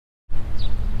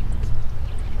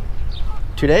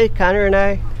Today, Connor and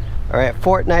I are at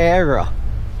Fort Niagara,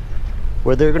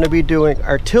 where they're going to be doing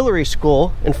artillery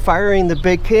school and firing the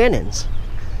big cannons.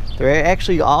 They're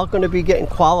actually all going to be getting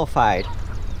qualified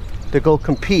to go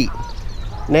compete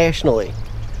nationally.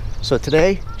 So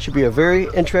today should be a very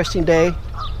interesting day.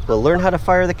 We'll learn how to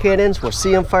fire the cannons, we'll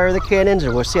see them fire the cannons,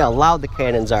 and we'll see how loud the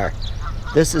cannons are.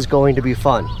 This is going to be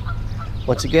fun.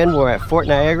 Once again, we're at Fort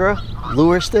Niagara,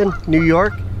 Lewiston, New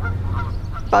York.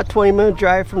 About 20-minute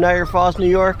drive from Niagara Falls, New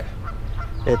York.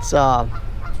 It's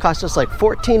cost us like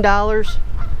 $14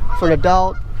 for an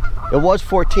adult. It was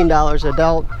 $14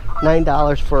 adult,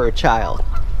 $9 for a child.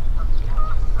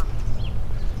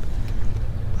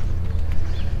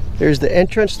 There's the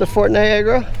entrance to Fort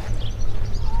Niagara.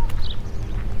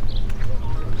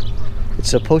 It's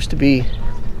supposed to be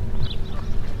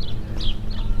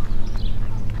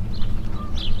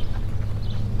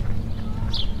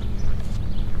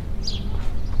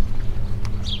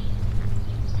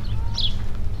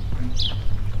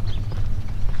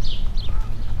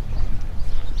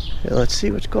let's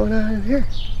see what's going on in here.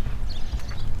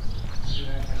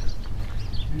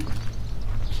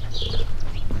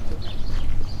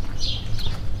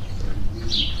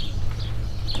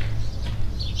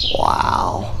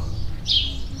 Wow.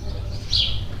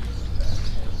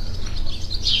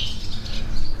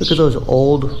 Look at those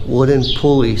old wooden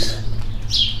pulleys.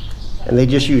 And they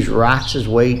just use rocks as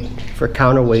weight for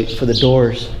counterweight for the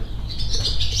doors,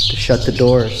 to shut the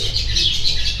doors.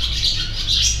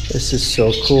 This is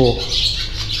so cool.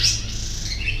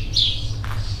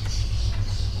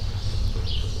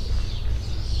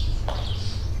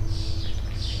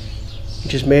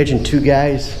 Just imagine two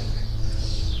guys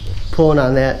pulling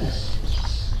on that.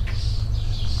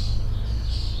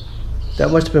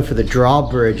 That must have been for the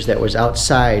drawbridge that was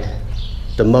outside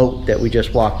the moat that we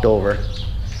just walked over.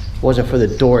 It wasn't for the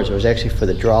doors, it was actually for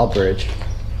the drawbridge.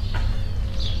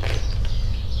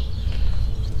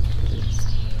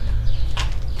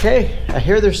 Okay, I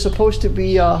hear there's supposed to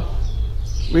be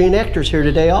reenactors here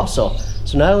today also.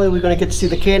 So not only are we going to get to see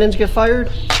the cannons get fired,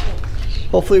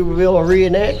 hopefully we'll be able to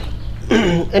reenact,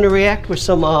 interact with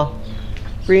some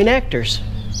reenactors.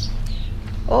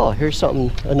 Oh, here's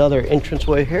something, another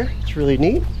entranceway here. It's really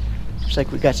neat. Looks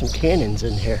like we got some cannons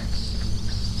in here.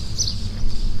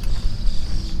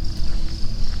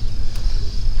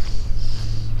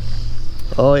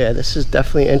 Oh yeah, this is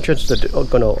definitely an entrance that's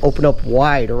going to open up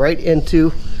wide right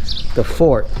into the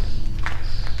fort.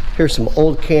 Here's some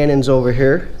old cannons over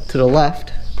here to the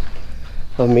left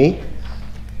of me.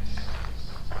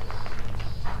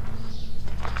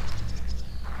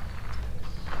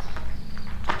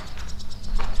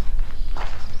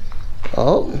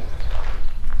 Oh,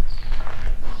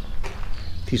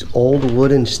 these old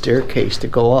wooden staircase to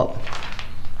go up.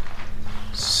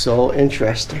 So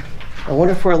interesting. I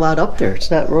wonder if we're allowed up there. It's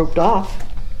not roped off.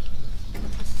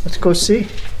 Let's go see.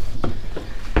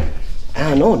 I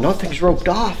don't know, nothing's roped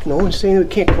off. No one's saying we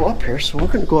can't go up here, so we're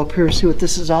gonna go up here and see what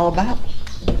this is all about.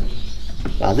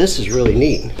 Now this is really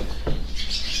neat.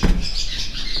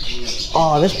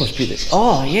 Oh, this must be the,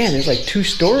 oh yeah, there's like 2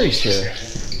 stories here.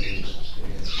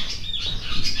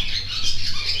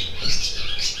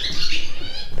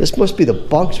 This must be the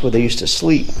bunks where they used to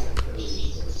sleep.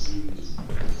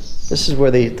 This is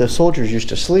where the soldiers used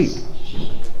to sleep.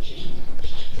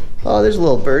 Oh, there's a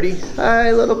little birdie.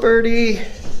 Hi, little birdie.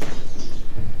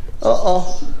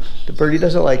 Uh-oh, the birdie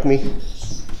doesn't like me.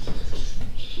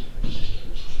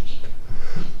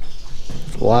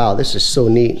 Wow, this is so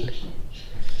neat.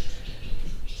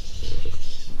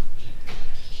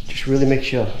 Just really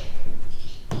makes you,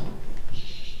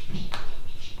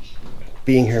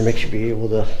 being here makes you be able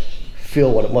to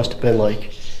feel what it must have been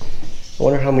like. I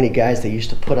wonder how many guys they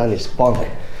used to put on this bunk.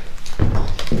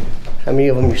 How many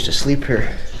of them used to sleep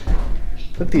here?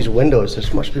 Look at these windows.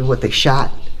 This must be what they shot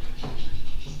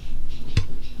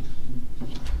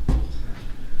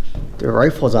their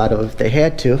rifles out of if they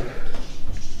had to.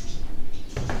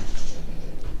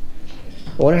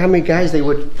 I wonder how many guys they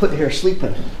would put here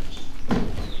sleeping.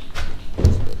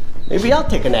 Maybe I'll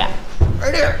take a nap.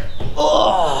 Right here.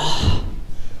 Oh.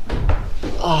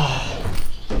 Oh.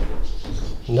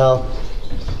 No.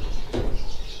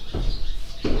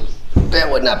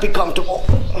 That would not be comfortable.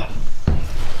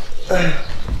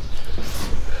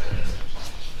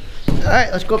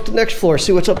 Alright, let's go up to the next floor,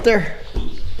 see what's up there.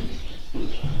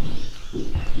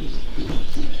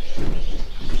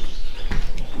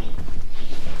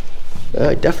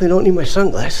 I definitely don't need my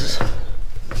sunglasses.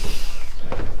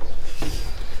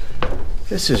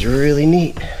 This is really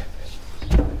neat.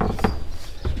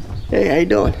 Hey, how you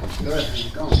doing? Good, how's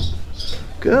it going?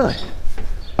 Good.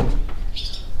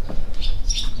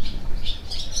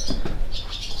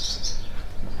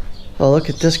 Oh, look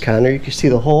at this, Connor. You can see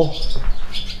the whole...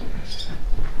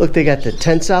 Look, they got the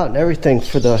tents out and everything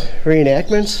for the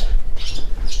reenactments.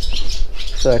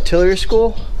 For the artillery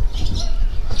school.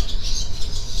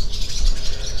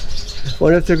 I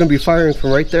wonder if they're going to be firing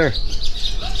from right there.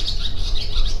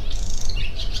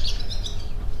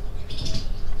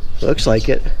 Looks like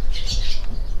it.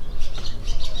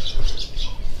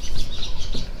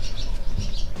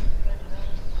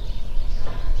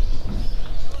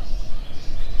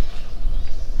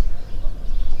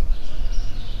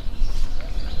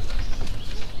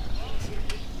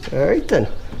 Alright then,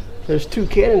 there's 2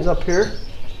 cannons up here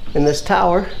in this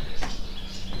tower.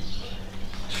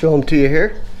 Show them to you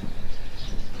here.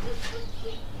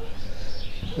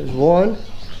 There's 1.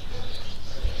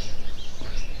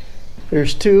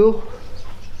 There's 2.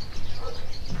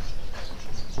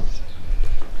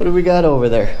 What do we got over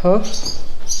there, huh?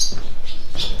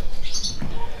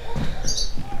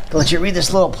 I'll let you read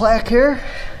this little plaque here.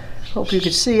 Hope you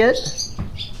can see it.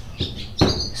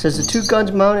 It says the 2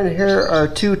 guns mounted here are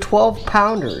 2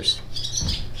 12-pounders.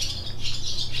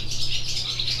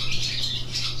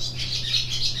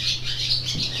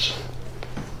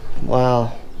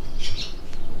 Wow.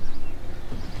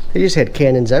 They just had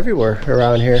cannons everywhere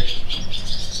around here.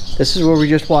 This is where we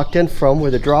just walked in from, where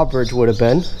the drawbridge would have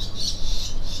been.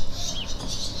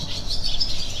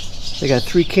 They got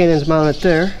 3 cannons mounted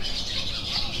there.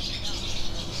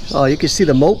 Oh, you can see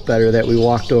the moat better that we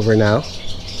walked over now.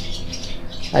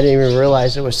 I didn't even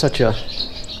realize it was such a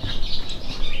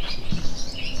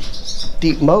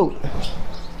deep moat.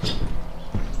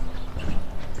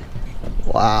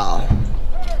 Wow.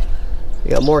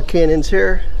 You got more cannons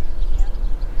here.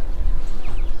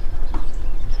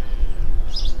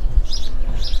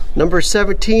 Number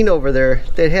 17 over there,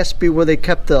 that has to be where they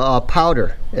kept the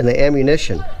powder and the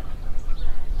ammunition.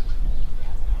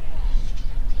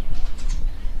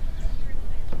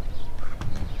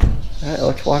 Alright,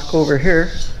 let's walk over here.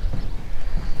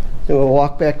 Then we'll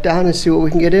walk back down and see what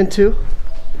we can get into.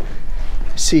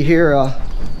 See here, right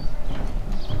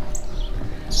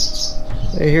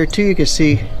here too, you can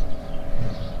see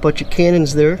a bunch of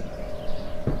cannons there.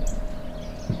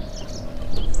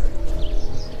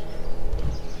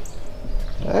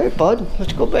 Alright, bud,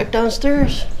 let's go back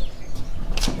downstairs.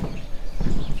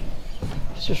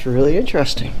 It's just really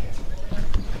interesting.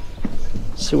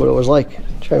 Let's see what it was like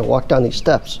trying to walk down these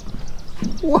steps.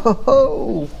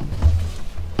 Whoa!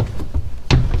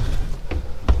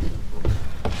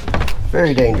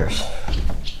 Very dangerous.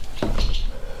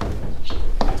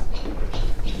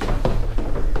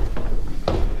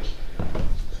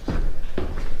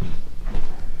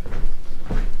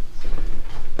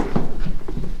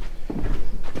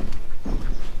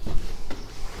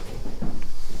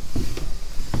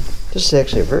 This is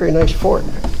actually a very nice fort.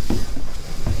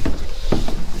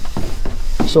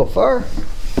 So far,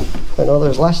 I know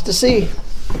there's lots to see.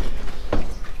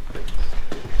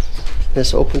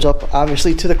 This opens up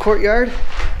obviously to the courtyard.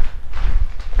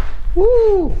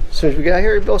 Woo! As soon as we get out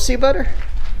here, we'll see better.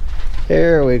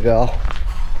 There we go.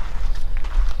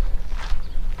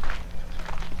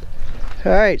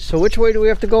 Alright, so which way do we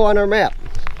have to go on our map?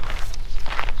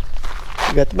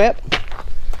 You got the map?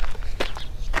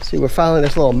 See, we're following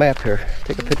this little map here.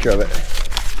 Take a picture of it.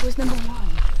 Where's number 1?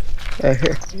 Right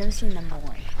here. I've never seen number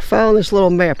 1. Following this little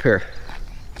map here.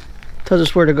 Tells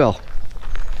us where to go.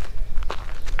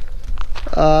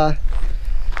 I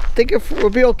think we'll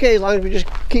be okay as long as we just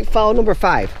keep following number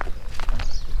 5.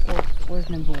 Where's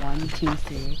number 1, 2,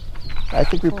 3? I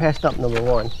think we passed up number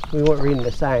 1. We weren't reading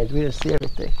the signs. We didn't see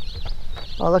everything.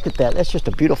 Oh, look at that. That's just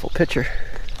a beautiful picture.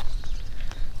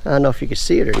 I don't know if you can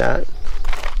see it or not.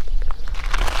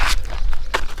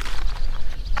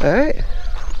 Alright.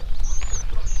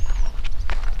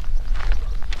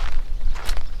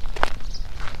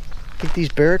 Think these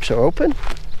barracks are open?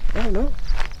 I don't know.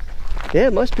 Yeah,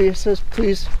 it must be. It says,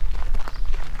 please.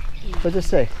 What does it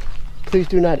say? Please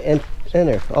do not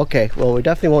enter. Okay, well, we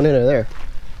definitely won't enter there.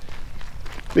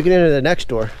 We can enter the next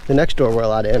door. The next door we're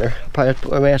allowed to enter. I'll probably have to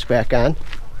put my mask back on.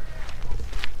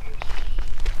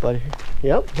 But,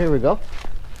 yep, here we go.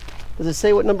 Does it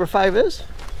say what number 5 is?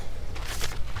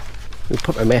 Let me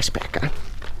put my mask back on.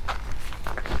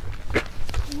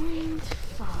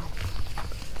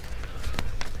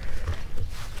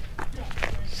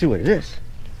 See what it is.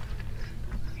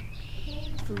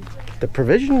 The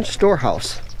provision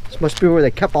storehouse. This must be where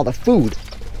they kept all the food.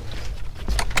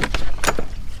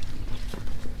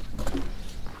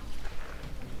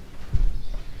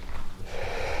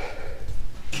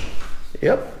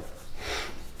 Yep.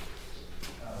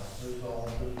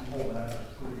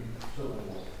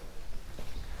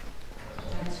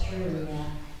 That's true, yeah.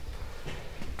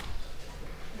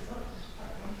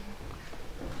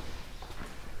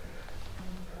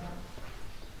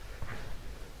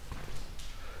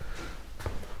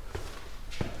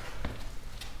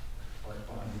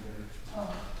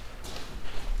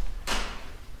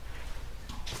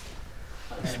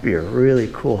 Must be a really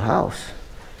cool house.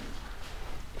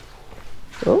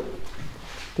 Oh,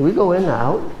 do we go in and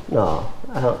out? No,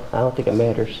 I don't think it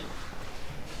matters.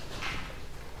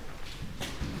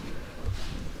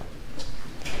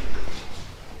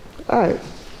 All right.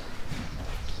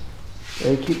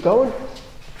 Ready to keep going?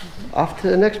 Off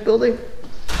to the next building?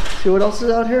 See what else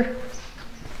is out here?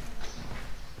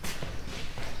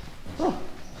 Oh.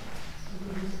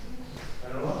 I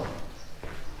don't know.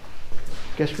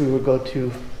 Guess we would go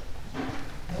to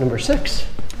number 6.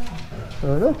 I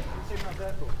don't know.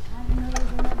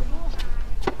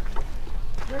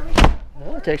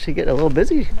 Oh, it's actually getting a little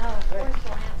busy.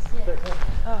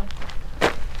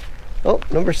 Oh,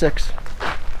 number 6.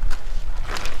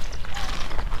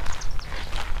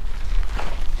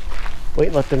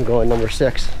 Wait, let them go in number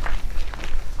 6.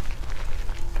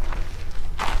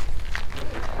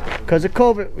 Because of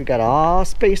COVID, we got all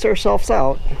space ourselves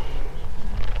out.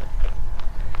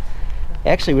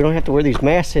 Actually, we don't have to wear these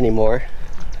masks anymore.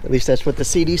 At least that's what the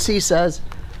CDC says.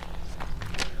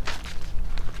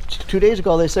 2 days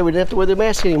ago, they said we didn't have to wear the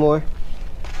mask anymore.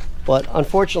 But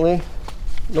unfortunately,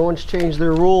 no one's changed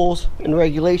their rules and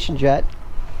regulations yet.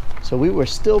 So we will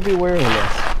still be wearing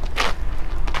this.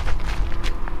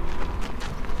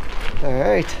 All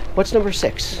right, what's number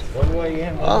 6? One way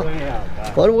in, one way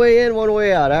out. One way in, one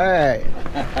way out. All right.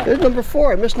 There's number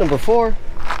 4. I missed number 4.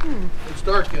 It's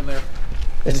dark in there.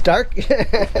 It's dark? Your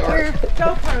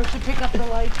GoPro should pick up the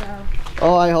light though.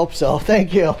 Oh, I hope so.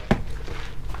 Thank you.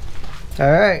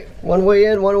 All right, one way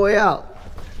in, one way out.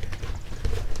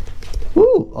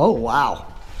 Woo! Oh, wow.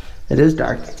 It is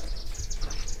dark.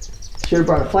 Should have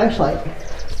brought a flashlight.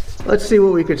 Let's see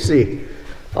what we could see.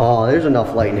 Oh, there's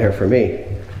enough light in here for me.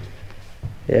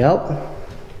 Yep.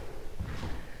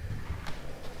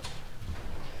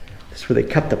 This is where they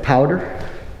kept the powder.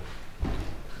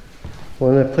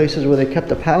 One of the places where they kept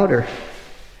the powder.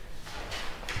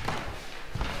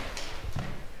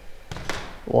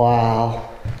 Wow.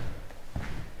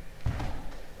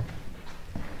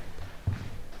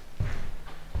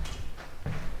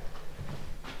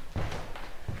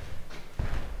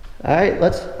 All right,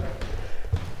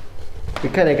 we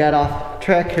kind of got off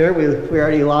track here. We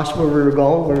already lost where we were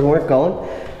going, where we weren't going.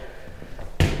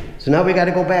 So now we got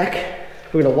to go back.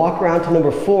 We're going to walk around to number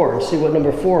 4 and see what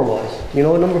number 4 was. You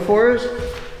know what number 4 is?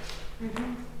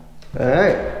 Mm-hmm. All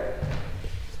right.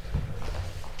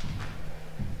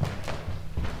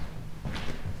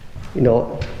 You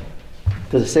know,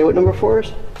 does it say what number 4 is?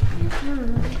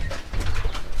 Mm-hmm.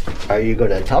 Are you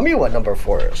going to tell me what number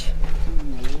 4 is?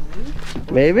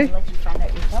 Maybe? I'll let you find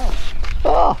out yourself.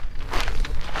 Oh!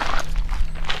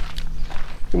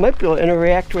 You might be able to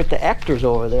interact with the actors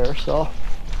over there, so.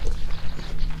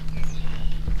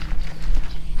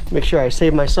 Make sure I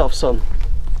save myself some,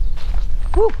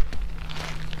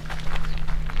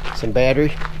 some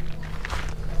battery.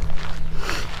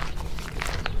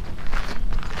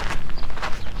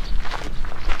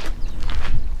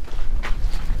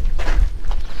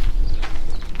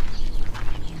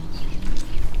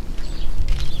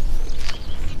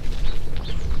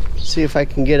 See if I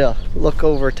can get a look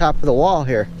over top of the wall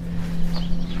here.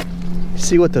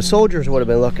 See what the soldiers would have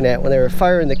been looking at when they were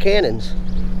firing the cannons.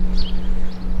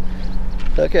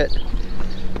 Look at,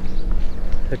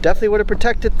 it definitely would have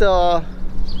protected the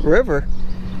river.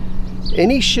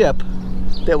 Any ship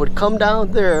that would come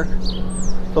down there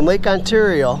from Lake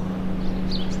Ontario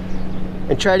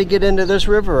and try to get into this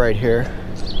river right here,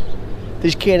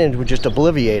 these cannons would just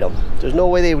obliterate them. There's no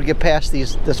way they would get past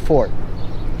this fort.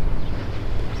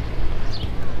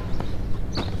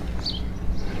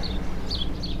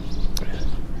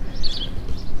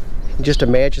 Just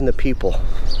imagine the people.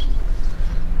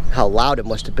 How loud it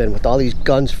must have been with all these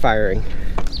guns firing.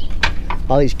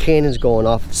 All these cannons going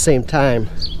off at the same time.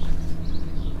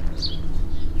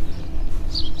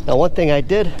 Now, one thing I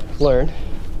did learn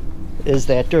is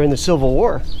that during the Civil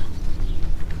War,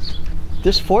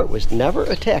 this fort was never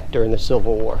attacked during the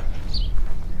Civil War,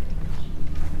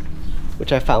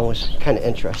 which I found was kind of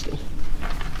interesting.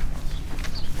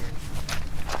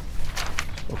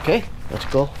 Okay, let's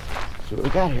go see what we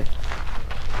got here.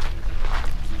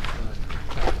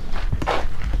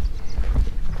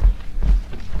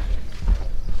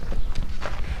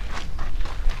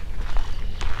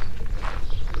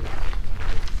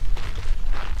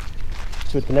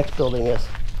 See what the next building is.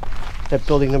 That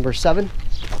building number 7.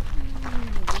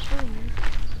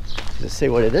 Does it say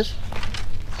what it is?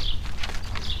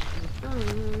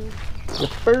 The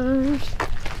furs.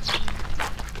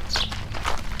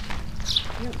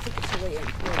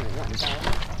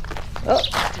 Oh,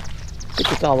 I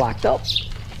think it's all locked up.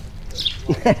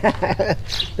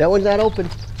 That one's not open.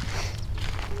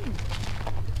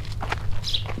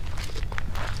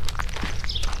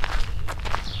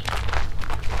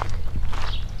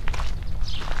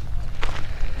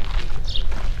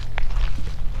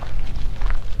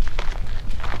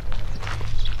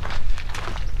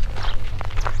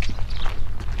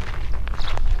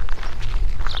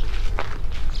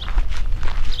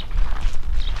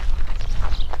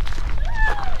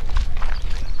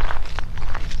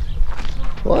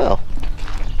 Wow.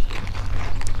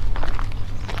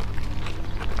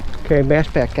 Okay,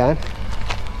 mask back on.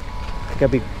 I gotta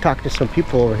be talking to some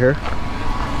people over here.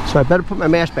 So I better put my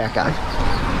mask back on.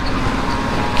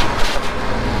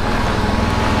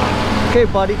 Okay,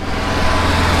 buddy.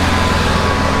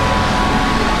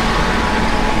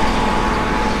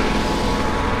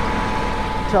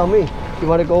 Tell me, you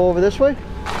want to go over this way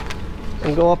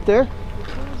and go up there?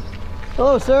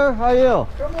 Hello, sir. How are you?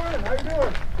 Good morning. How you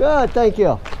doing? Good, thank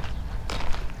you.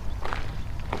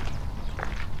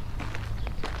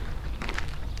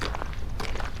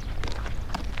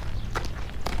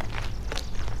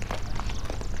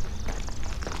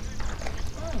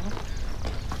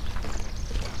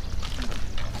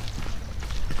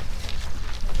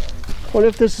 What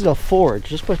if this is a forge?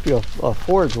 This must be a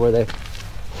forge where they...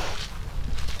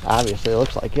 Obviously, it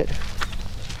looks like it.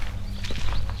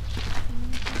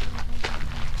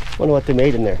 Wonder what they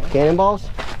made in there. Cannonballs?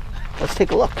 Let's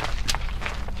take a look.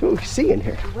 See what we can see in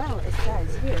here. Well, it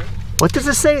says here. What does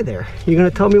it say there? You gonna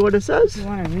tell me what it says? If you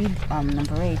want to read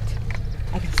number 8,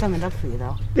 I can sum it up for you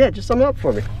though. Yeah, just sum it up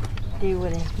for me. They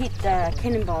would heat the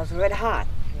cannonballs red hot,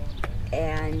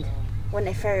 and when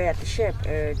they fire it at the ship,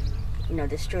 or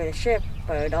destroy the ship,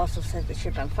 but it also set the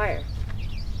ship on fire.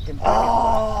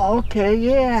 Oh, okay,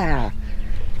 yeah.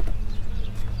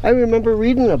 I remember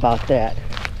reading about that.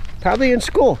 Probably in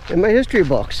school, in my history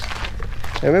books.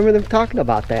 I remember them talking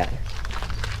about that.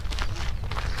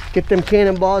 Get them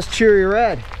cannonballs cherry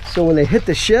red, so when they hit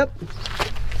the ship,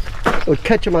 it would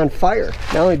catch them on fire.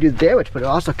 Not only do the damage, but it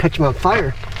also catch them on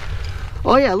fire.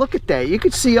 Oh yeah, look at that. You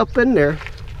could see up in there.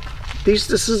 This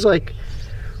is like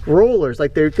rollers.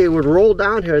 Like they would roll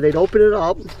down here. They'd open it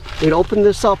up. They'd open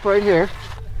this up right here.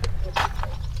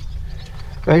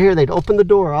 Right here, they'd open the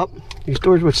door up. These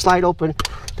doors would slide open.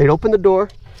 They'd open the door.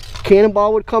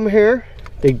 Cannonball would come here.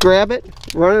 They'd grab it,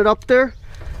 run it up there,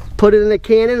 put it in the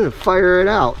cannon, and fire it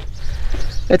out.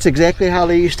 That's exactly how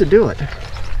they used to do it.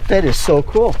 That is so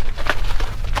cool.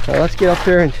 Now let's get up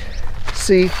there and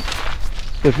see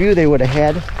the view they would have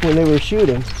had when they were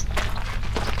shooting.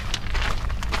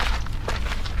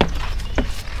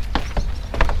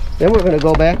 Then we're going to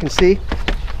go back and see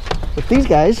if these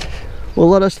guys will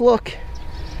let us look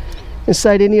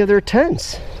inside any of their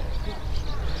tents.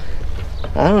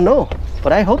 I don't know,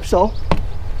 but I hope so.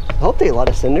 I hope they let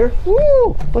us in there.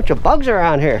 Woo! Bunch of bugs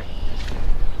around here.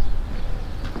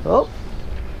 Oh,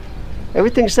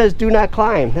 everything says do not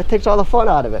climb. That takes all the fun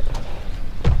out of it.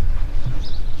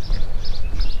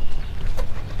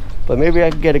 But maybe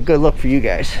I can get a good look for you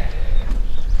guys.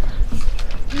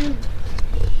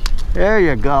 There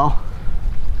you go.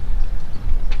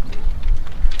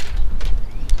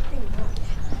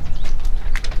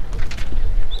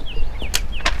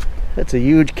 That's a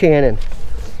huge cannon.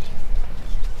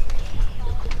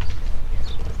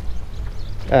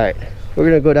 All right, we're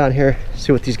gonna go down here,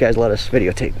 see what these guys let us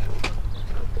videotape.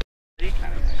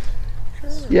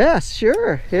 Yes,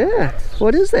 sure, yeah.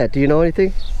 What is that? Do you know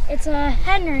anything? It's a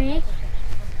Henry,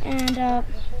 and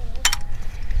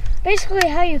basically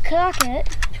how you cock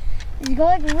it is you go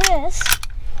like this,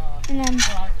 and then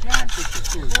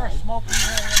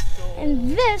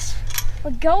this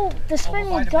would go, the spring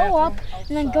would go up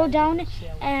and then go down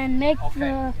and make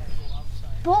the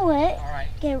bullet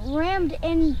get rammed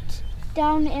in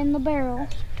down in the barrel,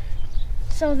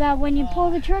 so that when you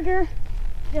pull the trigger,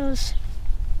 it goes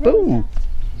boom.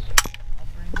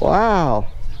 Wow.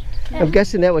 I'm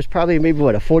guessing that was probably maybe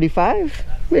what, a 45?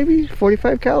 Maybe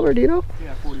 45 caliber, do you know?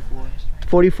 Yeah, 44.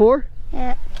 44?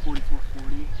 Yeah. 44,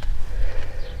 40.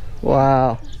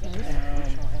 Wow.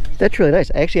 That's really nice.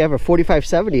 I actually have a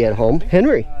 45-70 at home,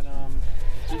 Henry.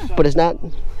 But it's not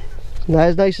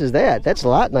as nice as that. That's a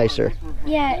lot nicer.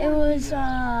 Yeah, it was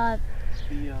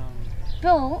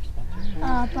built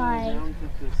by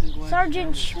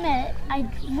Sergeant Schmidt. I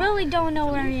really don't know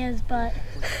where he is, but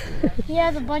he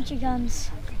has a bunch of guns.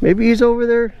 Maybe he's over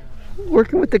there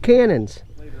working with the cannons.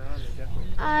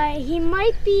 He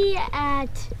might be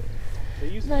at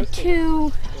the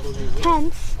 2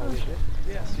 tents.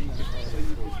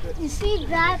 You see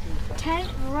that tent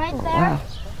right there? Wow.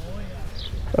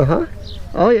 Uh-huh.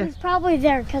 Oh yeah. He's probably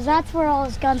there, because that's where all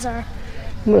his guns are.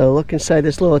 I'm gonna look inside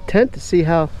this little tent to see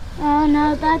how. Oh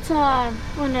no, that's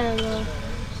one of the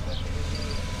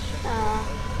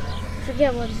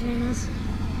forget what his name is.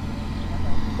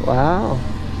 Wow.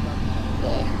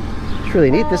 It's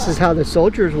really neat. This is how the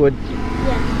soldiers would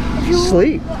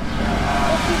sleep. If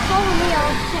you follow me,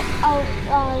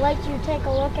 I'll let you take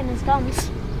a look in his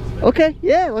guns. Okay,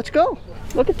 yeah, let's go.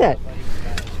 Look at that.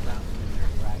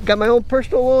 Got my own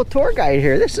personal little tour guide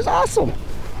here. This is awesome.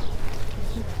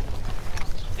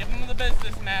 Give him the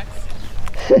business, Max.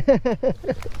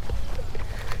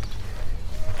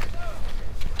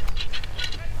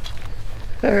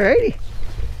 Alrighty.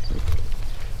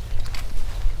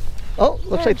 Oh,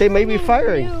 looks like they may be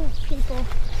firing. New people.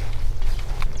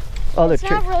 Oh, they're It's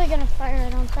not really gonna fire, I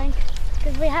don't think,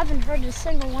 because we haven't heard a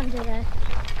single one today.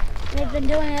 They've been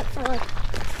doing it for like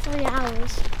 3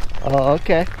 hours. Oh,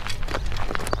 okay.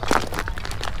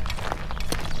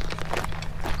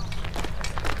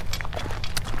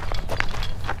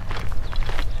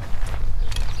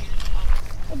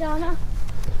 Hey, Donna.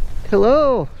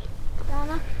 Hello.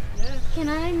 Donna. Yes. Can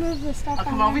I move the stuff I'll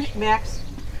come on over, there? Max.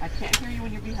 I can't hear you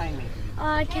when you're behind me.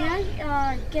 Can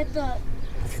I get the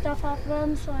stuff off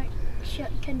them so I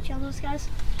can show those guys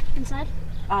inside?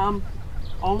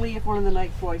 Only if one of the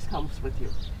night boys comes with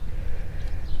you.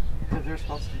 Because they're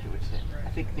supposed to do it today. I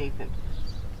think Nathan.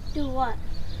 Do what?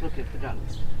 Look at the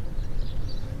guns.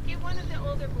 Get one of the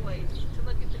older boys to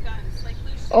look at the guns, like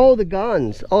Lucian. Oh, the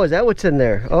guns. Oh, is that what's in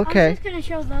there? I was Okay. just gonna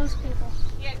show those people.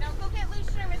 Yeah, no, go get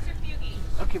Lucian or Mr. Fugie.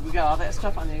 Okay, we got all that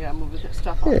stuff on there. You gotta move that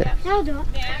stuff on. Yeah. I'll do it.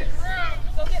 Max,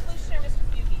 go get Lucian or Mr.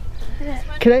 Fugie.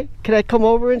 Okay. Can I come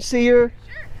over and see your?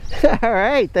 Sure. All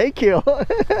right. Thank you. I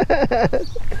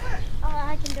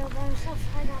can do it by myself.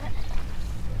 I got it.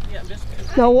 Yeah, just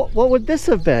Now, what would this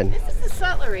have been? This is the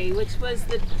sutlery, which was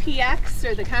the PX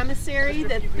or the commissary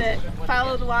that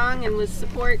followed along and was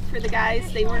support for the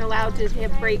guys. They weren't allowed to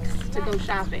have breaks to go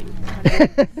shopping.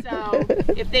 So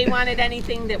if they wanted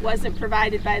anything that wasn't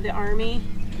provided by the Army,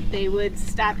 they would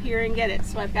stop here and get it.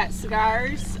 So I've got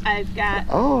cigars, I've got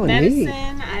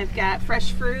medicine, neat. I've got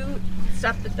fresh fruit,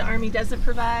 stuff that the Army doesn't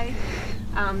provide.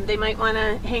 They might want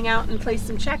to hang out and play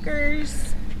some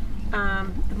checkers.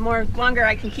 The longer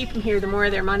I can keep them here, the more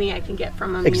of their money I can get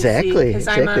from them. Exactly.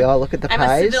 Exactly. Oh, look at the I'm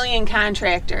pies. a civilian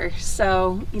contractor,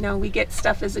 so we get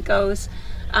stuff as it goes.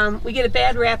 We get a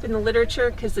bad rap in the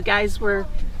literature because the guys were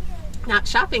not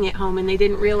shopping at home and they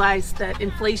didn't realize that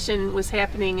inflation was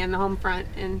happening in the home front,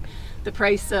 and the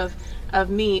price of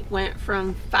meat went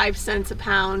from 5 cents a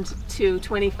pound to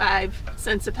 25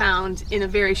 cents a pound in a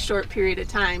very short period of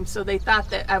time. So they thought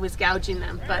that I was gouging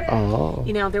them, but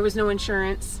there was no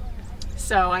insurance.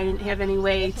 So I didn't have any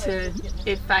way to,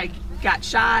 if I got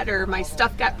shot or my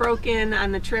stuff got broken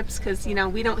on the trips, because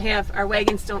we don't have, our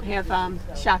wagons don't have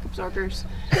shock absorbers.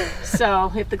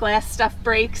 So if the glass stuff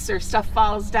breaks or stuff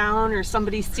falls down or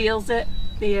somebody steals it,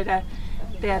 they had a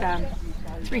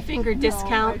 3-finger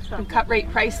discount and cut rate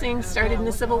pricing started in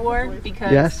the Civil War,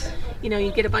 because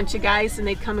you get a bunch of guys and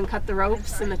they'd come and cut the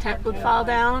ropes and the tent would fall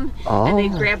down and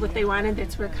they'd grab what they wanted.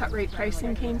 That's where cut rate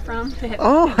pricing came from.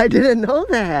 Oh, I didn't know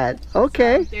that.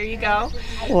 Okay. So there you go.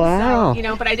 Wow.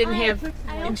 So, but I didn't have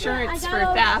insurance for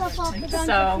theft,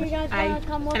 so I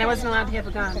wasn't allowed to have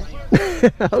a gun.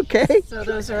 Okay. So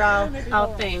those are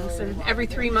all things. And every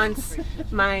 3 months,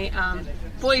 my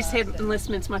boys had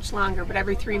enlistments much longer, but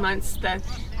every 3 months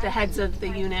the heads of the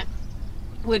unit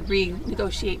would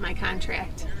renegotiate my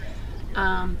contract.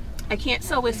 I can't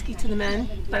sell whiskey to the men,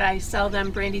 but I sell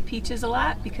them brandied peaches a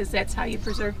lot, because that's how you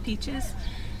preserve peaches.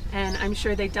 And I'm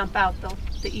sure they dump out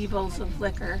the evils of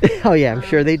liquor. Oh yeah, I'm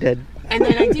sure they did. And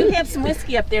then I do have some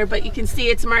whiskey up there, but you can see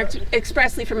it's marked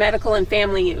expressly for medical and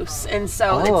family use. And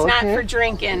so it's not for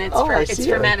drinking, it's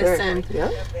for medicine.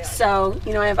 Yeah. So,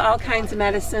 I have all kinds of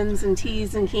medicines and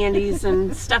teas and candies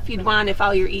and stuff you'd want if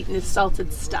all you're eating is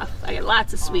salted stuff. I get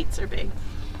lots of sweets are big.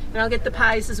 And I'll get the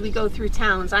pies as we go through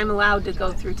towns. I'm allowed to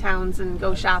go through towns and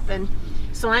go shopping.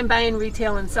 So I'm buying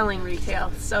retail and selling retail,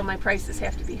 so my prices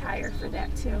have to be higher for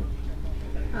that too.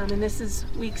 And this is,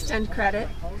 we extend credit.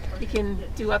 You can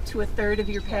do up to 1/3 of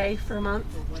your pay for a month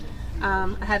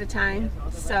ahead of time.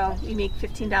 So you make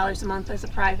 $15 a month as a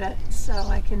private, so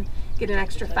I can get an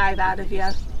extra $5 out of you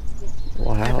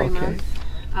every month.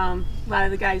 A lot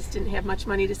of the guys didn't have much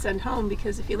money to send home,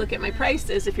 because if you look at my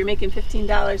prices, if you're making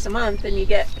 $15 a month and you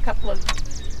get a couple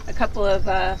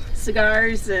of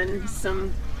cigars and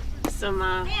some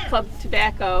club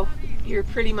tobacco, you're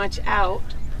pretty much out.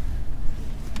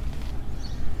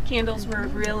 Candles were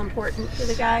real important for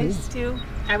the guys too.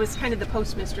 I was kind of the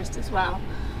postmistress as well.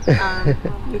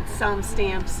 We'd sell them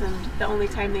stamps, and the only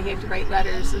time they had to write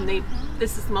letters, and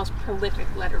this is the most prolific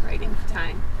letter writing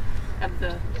time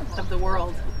of the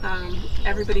world.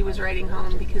 Everybody was writing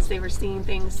home because they were seeing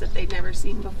things that they'd never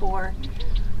seen before,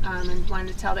 and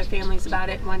wanted to tell their families about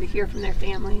it, and wanted to hear from their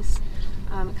families.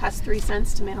 It costs 3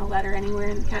 cents to mail a letter anywhere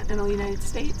in the continental United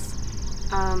States.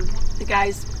 The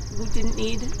guys who didn't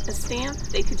need a stamp,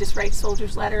 they could just write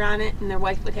soldier's letter on it, and their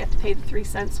wife would have to pay the 3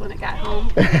 cents when it got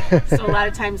home. So a lot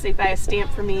of times they buy a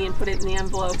stamp for me and put it in the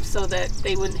envelope so that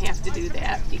they wouldn't have to do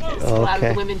that, because a lot of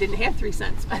the women didn't have 3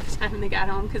 cents by the time they got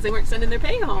home because they weren't sending their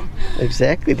pay home.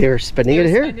 Exactly, they were spending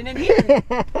it here.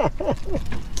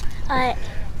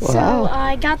 So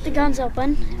I got the guns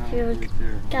open. If you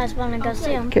guys want to go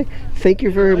see them. Okay, thank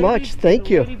you very much. Thank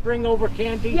you. Did he bring over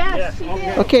candy? Yes, he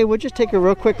did. Okay, we'll just take a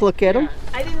real quick look at them.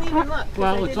 I didn't even look.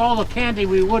 Well, it's all the candy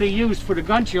we would have used for the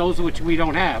gun shows, which we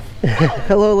don't have.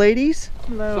 Hello, ladies.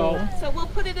 Hello. So we'll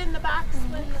put it in the box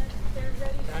when they're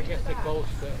ready. I guess it goes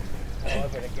to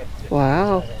however it gets.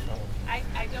 Wow. I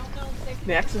don't know if they can.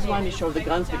 Max is wanting to show the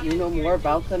guns, but you know more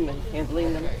about them and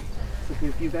handling them. So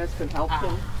if you guys can help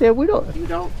them. Yeah, we don't. You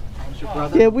don't. It's your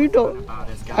brother. Yeah, we don't.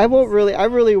 I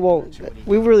really won't.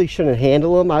 We really shouldn't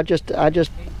handle them. I just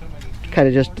kind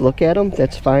of just look at them.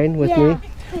 That's fine with me.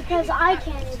 Because I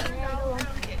can't even handle them.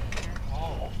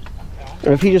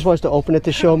 And if he just wants to open it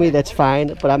to show me, that's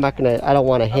fine. But I'm not gonna. I don't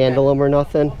want to handle them or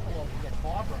nothing.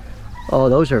 Oh,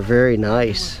 those are very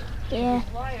nice. Yeah.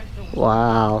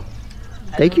 Wow.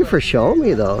 Thank you for showing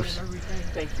me those.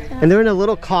 Thank you. And they're in a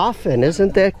little coffin.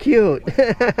 Isn't that cute?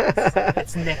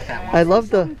 It's Nick, that one. I love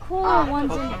the. Cooler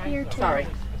ones in here too. Sorry.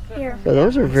 Here. Oh,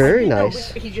 those are very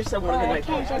nice. He just said one of the night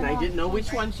ones, and I didn't know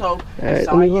which one, so I Alright,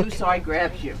 saw let me you, look. so I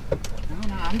grabbed you.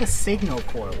 No, I'm the Signal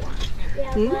Corps one.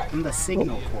 Yeah, I'm the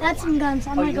Signal Corps that's some guns.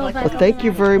 I'm gonna go back. Well, thank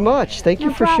you very much. Thank you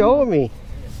No for problem. showing me.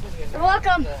 You're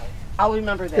welcome. I'll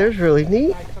remember that. There's really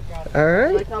neat. All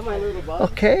right. Like all my little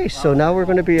bugs. Okay, so now we're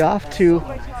going to be off to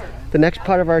the next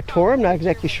part of our tour. I'm not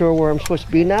exactly sure where I'm supposed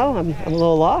to be now. I'm a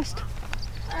little lost.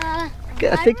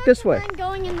 I think this way. I'm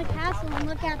going in the castle and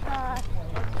look at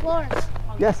the floors.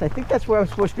 Yes, I think that's where I'm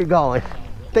supposed to be going.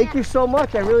 Thank you so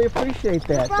much. I really appreciate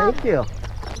that. Thank you.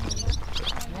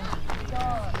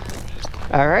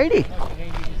 All righty.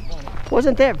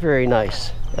 Wasn't that very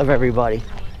nice of everybody?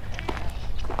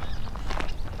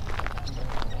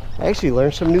 I actually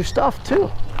learned some new stuff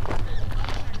too.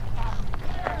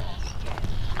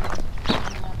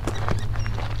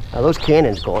 Now those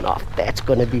cannons going off, that's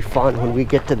going to be fun when we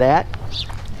get to that.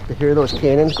 To hear those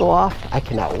cannons go off, I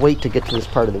cannot wait to get to this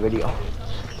part of the video.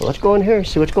 Well, let's go in here and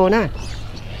see what's going on.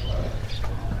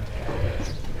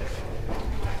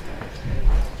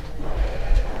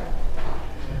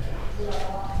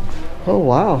 Oh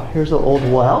wow, here's an old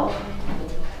well.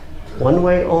 One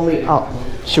way only up.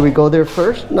 Should we go there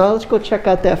first? No, let's go check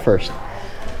out that first.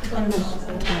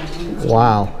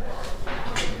 Wow.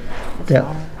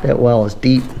 That well is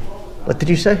deep. What did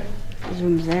you say? There's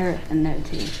rooms there and there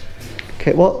too.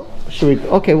 Okay, well, should we?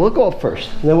 Okay, we'll go up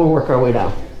first, and then we'll work our way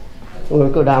down. We'll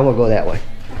go down, we'll go that way.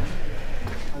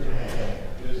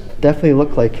 Definitely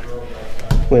look like,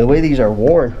 I mean, the way these are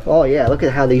worn. Oh yeah, look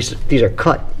at how these are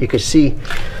cut. You can see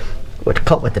what's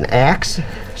cut with an axe.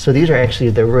 So these are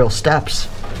actually the real steps.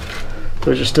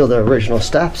 Those are still the original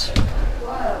steps.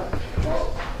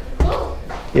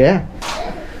 Yeah.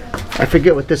 I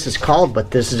forget what this is called,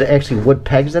 but this is actually wood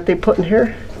pegs that they put in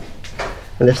here.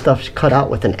 And this stuff's cut out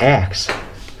with an axe.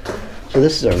 So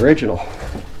this is original.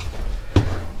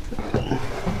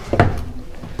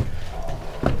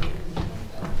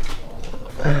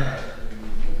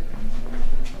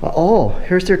 Oh,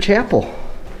 here's their chapel.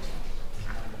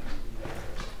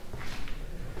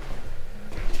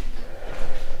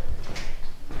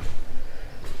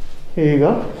 Here you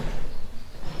go.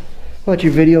 Why don't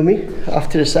you video me off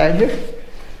to the side here?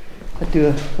 I'll do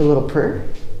a little prayer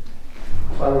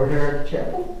while we're here at the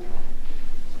chapel.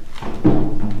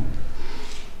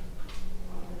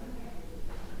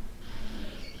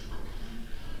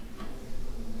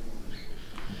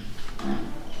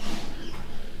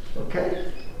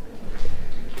 Okay.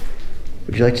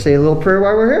 Would you like to say a little prayer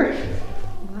while we're here?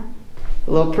 What?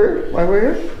 A little prayer while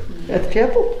we're here at the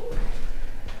chapel?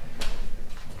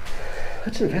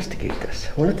 Let's investigate this.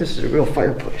 I wonder if this is a real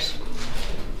fireplace.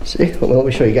 See? Well, let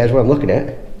me show you guys what I'm looking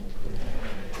at.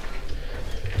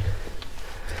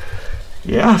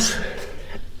 Yes.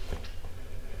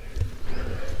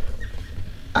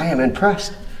 I am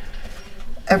impressed.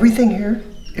 Everything here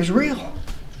is real.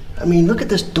 I mean, look at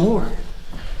this door.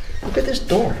 Look at this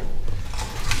door.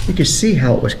 You can see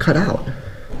how it was cut out.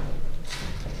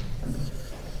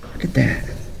 Look at that.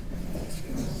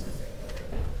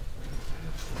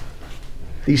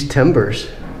 These timbers,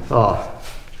 oh,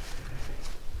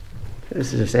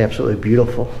 this is just absolutely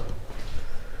beautiful.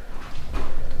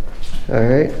 All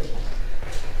right,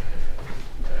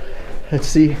 let's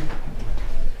see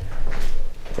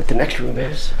what the next room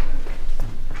is.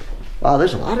 Wow,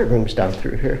 there's a lot of rooms down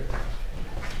through here.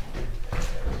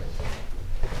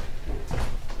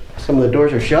 Some of the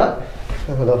doors are shut. I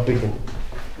don't know if we can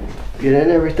get in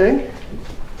everything.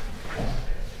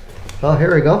 Oh,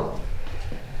 here we go.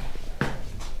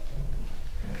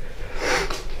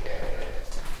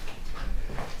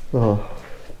 Little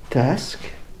desk.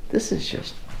 This is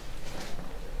just...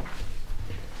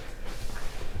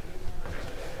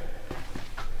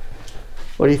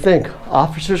 What do you think?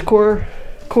 Officers'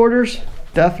 quarters?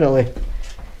 Definitely.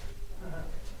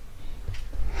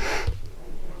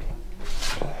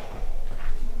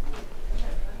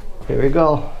 Here we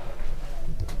go.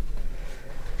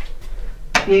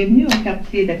 Bienvenue au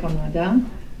quartier de commandant,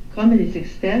 comme il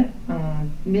existait en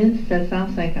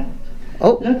 1750.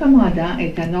 Oh. Le commandant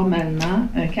était normalement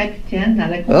un capitaine dans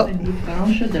la compagnie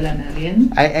franche de la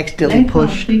marine, I accidentally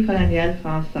pushed l'infanterie coloniale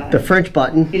française. the French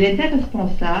button, Il était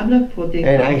responsable pour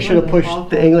and I should have pushed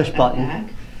the English button.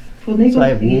 So I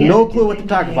have no clue what to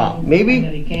talk about. Maybe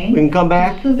we can come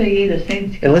back and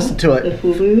listen to it.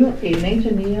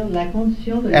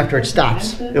 After it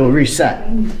stops, it will reset.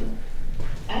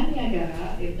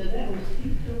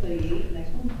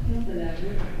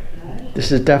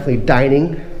 This is definitely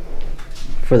dining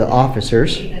for the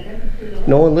officers.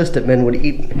 No enlisted men would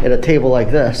eat at a table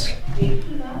like this.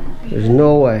 There's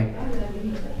no way.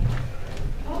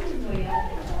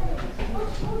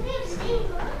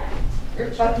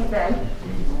 I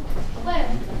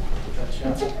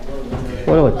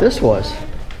wonder what this was.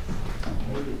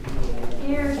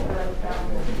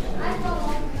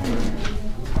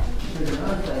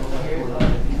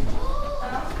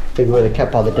 Maybe where they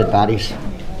kept all the dead bodies.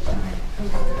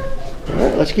 All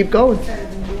right, let's keep going.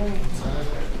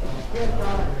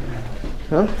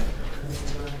 Huh?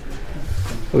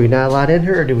 Are we not allowed in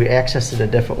here, or do we access it a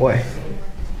different way?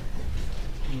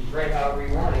 Right however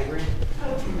you want, Avery.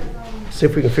 See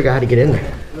if we can figure out how to get in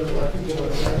there.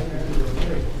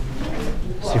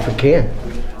 See if we can.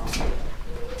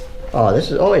 Oh,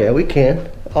 this is, oh yeah, we can.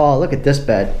 Oh, look at this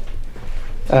bed.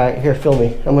 All right, here, film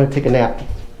me. I'm gonna take a nap.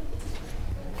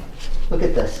 Look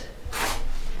at this.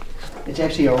 It's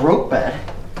actually a rope bed.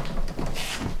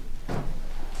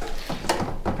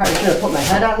 Probably should have put my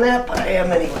head on that, but I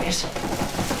am anyways.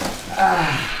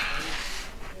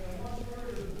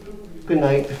 Good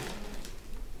night.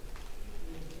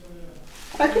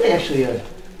 I could actually have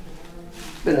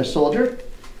been a soldier.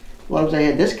 As long as I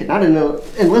had this, not an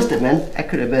enlisted man, I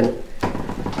could have been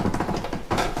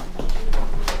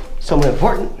someone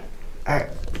important. All right,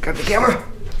 grab the camera.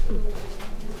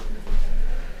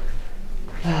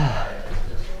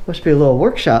 Must be a little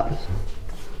workshop.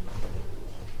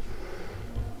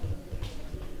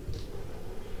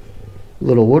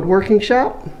 Little woodworking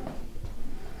shop.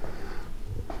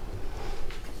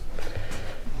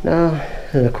 Now,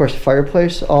 and of course,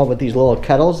 fireplace, all with these little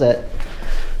kettles that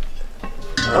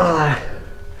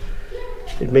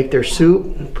they'd make their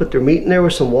soup, put their meat in there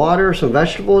with some water, some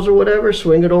vegetables or whatever,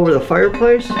 swing it over the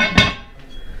fireplace,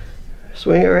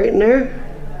 swing it right in there.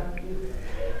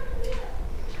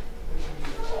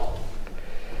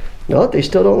 No, they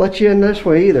still don't let you in this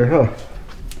way either, huh?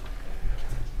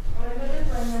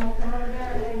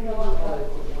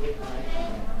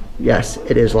 Yes,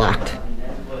 it is locked.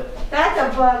 That's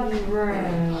a buggy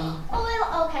room.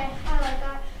 Oh, okay. I like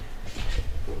that.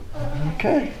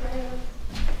 Okay.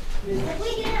 If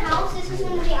we get a house, this is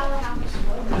going to be our house.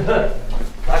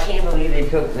 I can't believe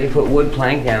they put wood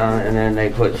plank down and then they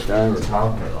put stone on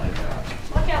top of it like that.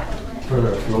 Watch out. For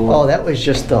the floor. Oh, that was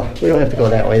just the, we don't have to go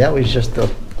that way. That was just the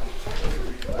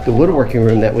woodworking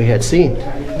room that we had seen.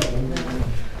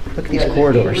 Look at these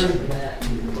corridors.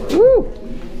 Woo!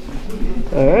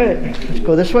 All right, let's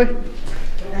go this way.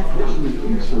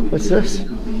 What's this?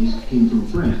 Came from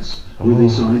France, where they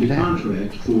signed a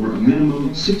contract for a minimum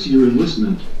 6-year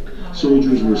enlistment.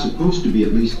 Soldiers were supposed to be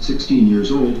at least 16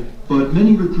 years old, but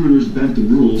many recruiters bent the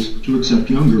rules to accept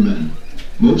younger men.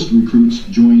 Most recruits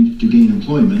joined to gain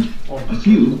employment. A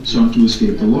few sought to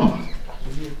escape the law.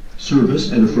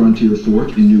 Service at a frontier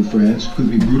fort in New France could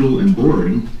be brutal and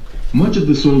boring. Much of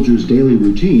the soldiers' daily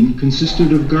routine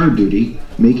consisted of guard duty,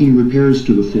 making repairs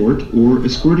to the fort, or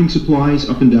escorting supplies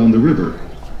up and down the river.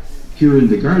 Here in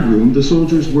the guard room, the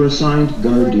soldiers were assigned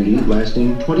guard duty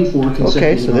lasting 24 consecutive hours.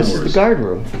 Okay, so this is the guard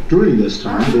room. During this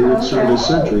time, they would serve as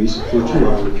sentries for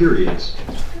 2-hour periods.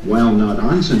 While not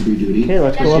on sentry duty, Okay,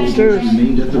 let's the go soldiers upstairs.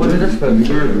 remained at the ready in the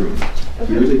guard room.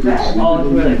 Here they could sleep Oh, it's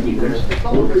where they keep it.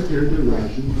 or prepare their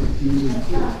rations with food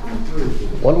and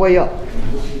food. One way up.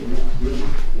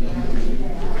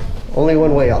 Only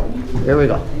one way up. There we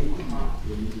go.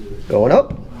 Going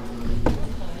up.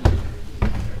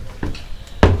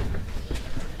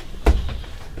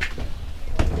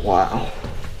 Wow.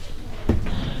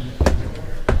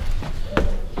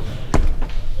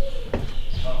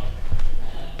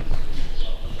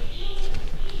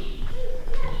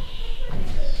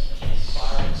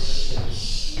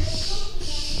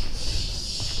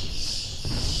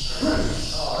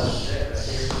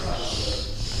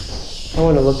 I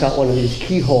want to look out one of these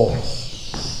keyhole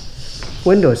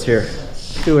windows here,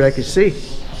 see what I can see.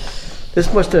 This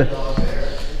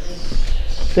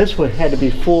one had to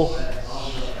be full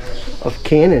of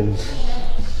cannons.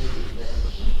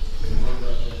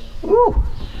 Ooh.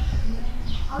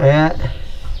 That,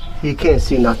 you can't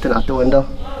see nothing out the window.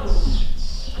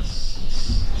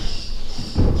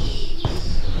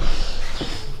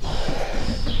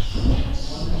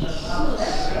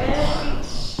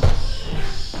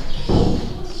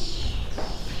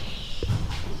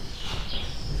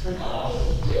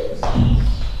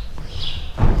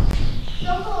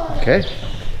 Okay.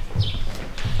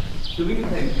 So we can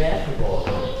play basketball.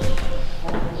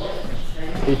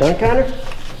 You done, Connor?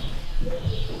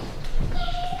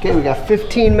 Okay, we got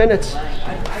 15 minutes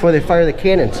before they fire the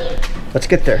cannons. Let's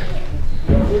get there.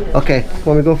 Okay, want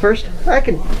me to go first?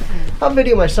 I'll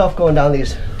video myself going down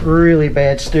these really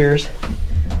bad stairs.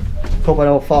 Hope I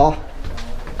don't fall.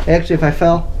 Actually, if I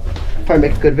fell, I'll probably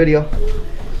make a good video.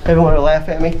 Everyone will laugh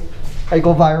at me. I'd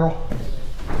go viral.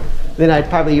 Then I'd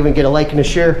probably even get a like and a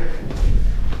share.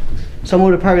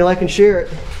 Someone would probably like and share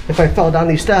it if I fell down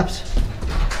these steps.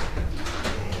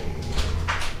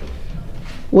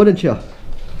 Wouldn't you?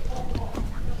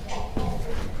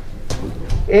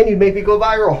 And you'd make me go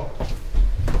viral.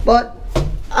 But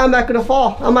I'm not gonna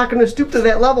fall. I'm not gonna stoop to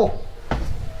that level.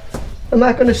 I'm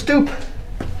not gonna stoop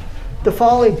to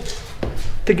falling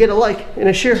to get a like and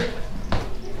a share.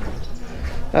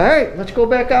 All right, let's go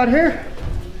back out here.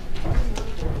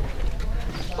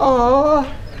 Aww,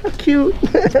 how cute.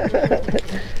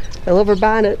 I love her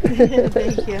bonnet.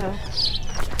 Thank you.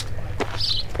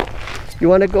 You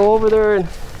want to go over there and...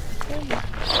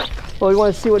 Well, you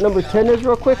want to see what number 10 is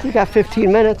real quick? We got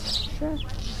 15 minutes. Sure.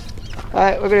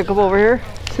 Alright, we're going to come over here,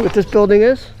 see what this building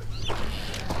is.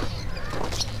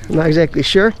 I'm not exactly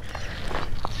sure.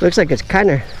 Looks like it's kind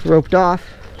of roped off.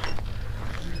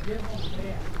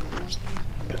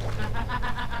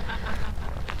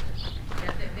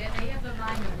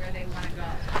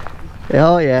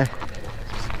 Oh yeah.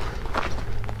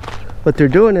 What they're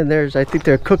doing in there is, I think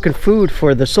they're cooking food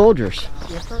for the soldiers.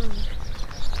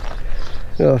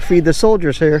 Feed the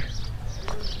soldiers here.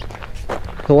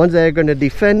 The ones that are going to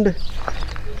defend.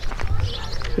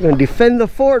 They're going to defend the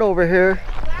fort over here.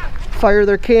 Fire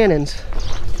their cannons.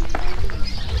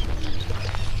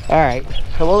 All right,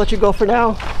 I won't let you go for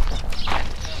now.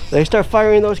 They start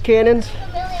firing those cannons.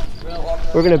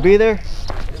 We're going to be there,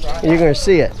 and you're going to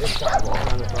see it.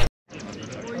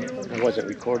 I wasn't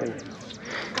recording.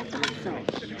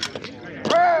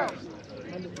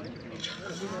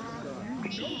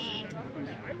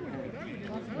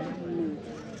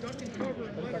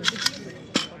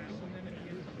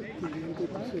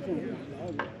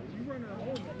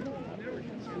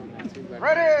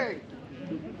 Ready!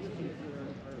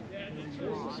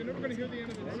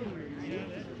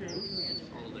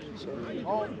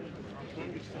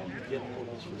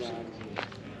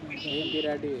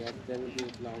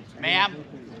 Ma'am,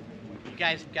 you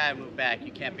guys gotta move back.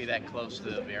 You can't be that close to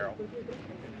the barrel.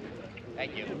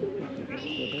 Thank you.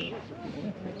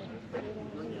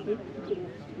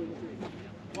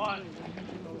 1,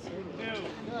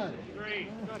 2, 3.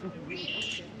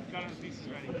 Gun and pieces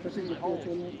ready. Hold.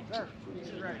 There.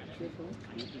 Pieces ready.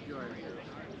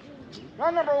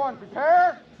 Gun number 1,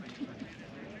 prepare.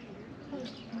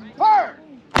 Fire!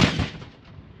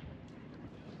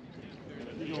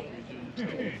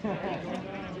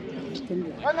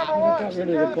 Gun number 1,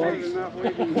 secure the base.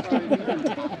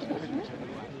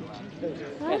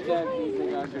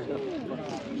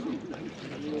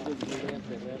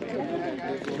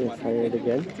 We'll fire it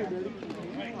again.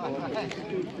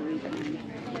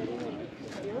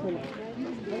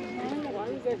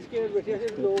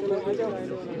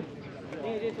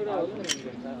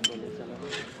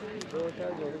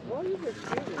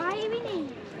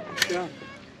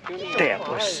 That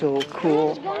was so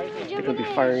cool. They're going to be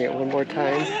firing it one more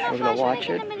time. We're going to watch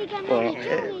it. Well,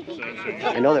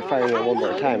 I know they're firing it one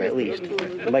more time at least.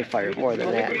 They might fire more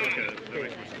than that.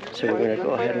 So we're going to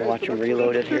go ahead and watch them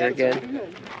reload it here again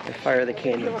and fire the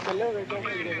cannon.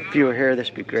 If you were here, this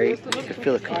would be great. You could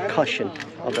feel the concussion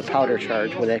of the powder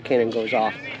charge when that cannon goes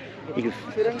off. You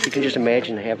can just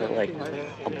imagine having like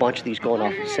a bunch of these going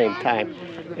off at the same time.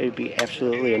 It would be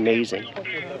absolutely amazing.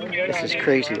 This is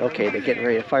crazy. Okay, they're getting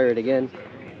ready to fire it again.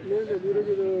 Go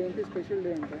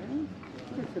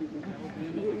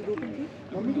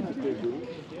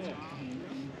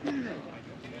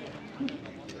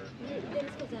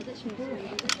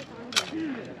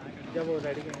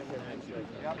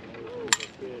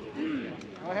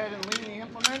ahead and leave the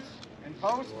implements and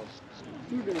post.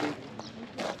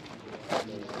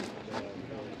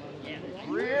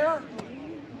 Rear.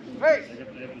 Face.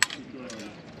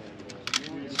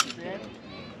 Spin.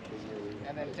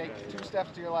 And then take 2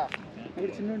 steps to your left.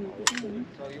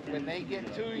 So when they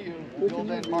get to you, you'll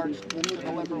then march to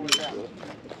the limber with them.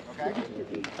 Okay?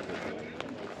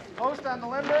 Post on the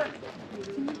limber.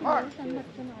 March.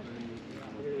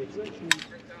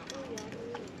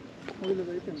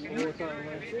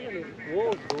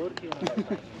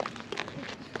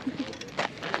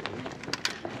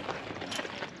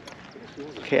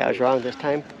 Okay, I was wrong this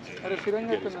time.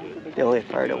 They only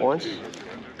fired it once.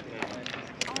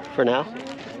 For now.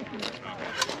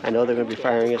 I know they're going to be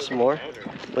firing it some more.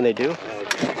 When they do,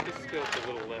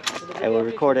 I will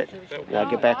record it and I'll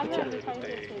get back with you.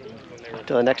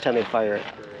 Until the next time they fire it.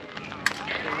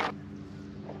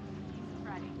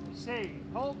 Say,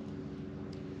 hold.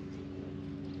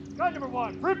 Gun number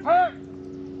 1, prepare.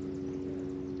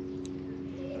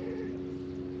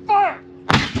 Fire!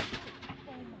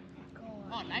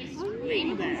 Oh, nice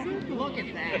swing there. Look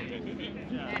at that.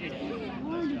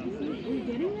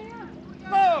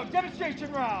 Load!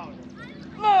 Demonstration round!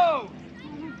 Load!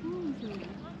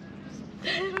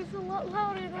 It was a lot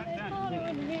louder than I thought it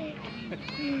would be.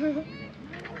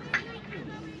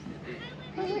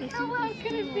 I was like, how loud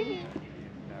could it be?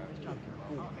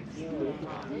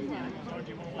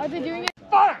 Are they doing it?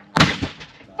 Fire!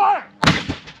 Fire!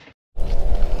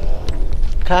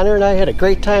 Connor and I had a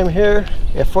great time here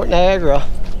at Fort Niagara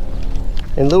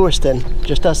in Lewiston,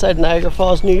 just outside Niagara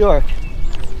Falls, New York.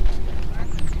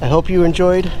 I hope you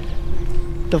enjoyed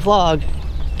the vlog.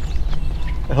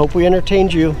 I hope we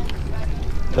entertained you.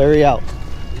 Larry out.